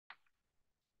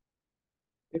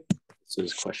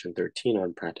This is question 13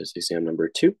 on practice exam number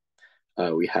 2.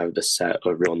 We have the set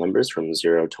of real numbers from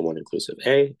 0 to 1 inclusive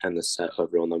A, and the set of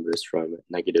real numbers from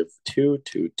 -2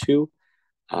 to 2,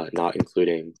 not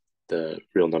including the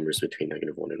real numbers between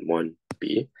 -1 and 1,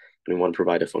 B. And we want to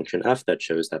provide a function f that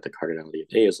shows that the cardinality of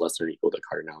A is less than or equal to the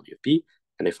cardinality of B,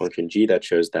 and a function g that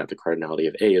shows that the cardinality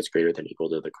of A is greater than or equal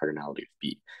to the cardinality of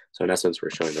B. So in essence,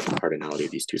 we're showing that the cardinality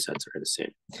of these two sets are the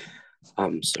same.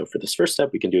 So for this first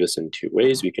step, we can do this in two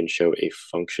ways. We can show a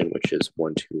function which is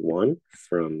 1 to 1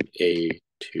 from A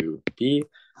to B,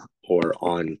 or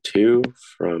on 2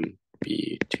 from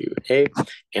B to A,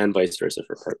 and vice versa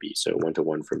for part B. So 1 to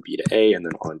 1 from B to A, and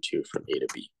then on 2 from A to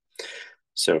B.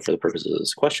 So for the purposes of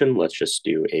this question, let's just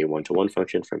do a 1 to 1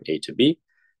 function from A to B.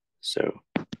 So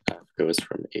f goes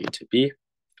from A to B,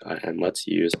 and let's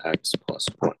use x plus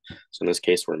 1. So in this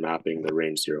case, we're mapping the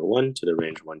range 0, 1 to the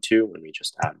range 1, 2 when we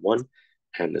just add 1,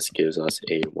 and this gives us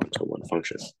a 1 to 1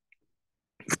 function.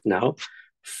 Now,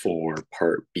 for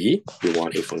part B, we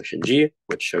want a function g,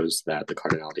 which shows that the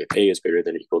cardinality of A is greater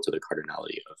than or equal to the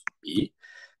cardinality of B.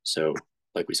 So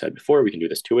like we said before, we can do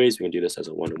this two ways. We can do this as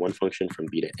a 1 to 1 function from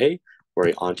B to A, or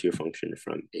a onto function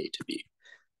from A to B.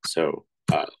 So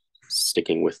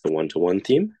sticking with the 1 to 1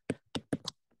 theme,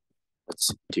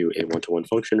 let's do a 1 to 1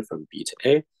 function from B to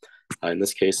A. In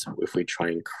this case, if we try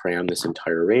and cram this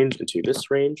entire range into this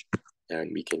range,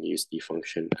 then we can use the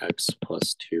function x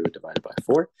plus 2 divided by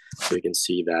 4. So we can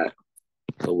see that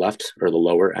the left or the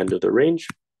lower end of the range,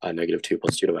 -2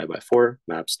 plus 2 divided by 4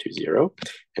 maps to 0.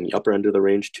 And the upper end of the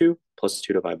range, 2 plus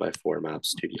 2 divided by 4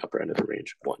 maps to the upper end of the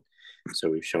range, 1. So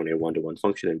we've shown a 1 to 1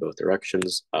 function in both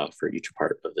directions for each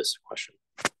part of this question.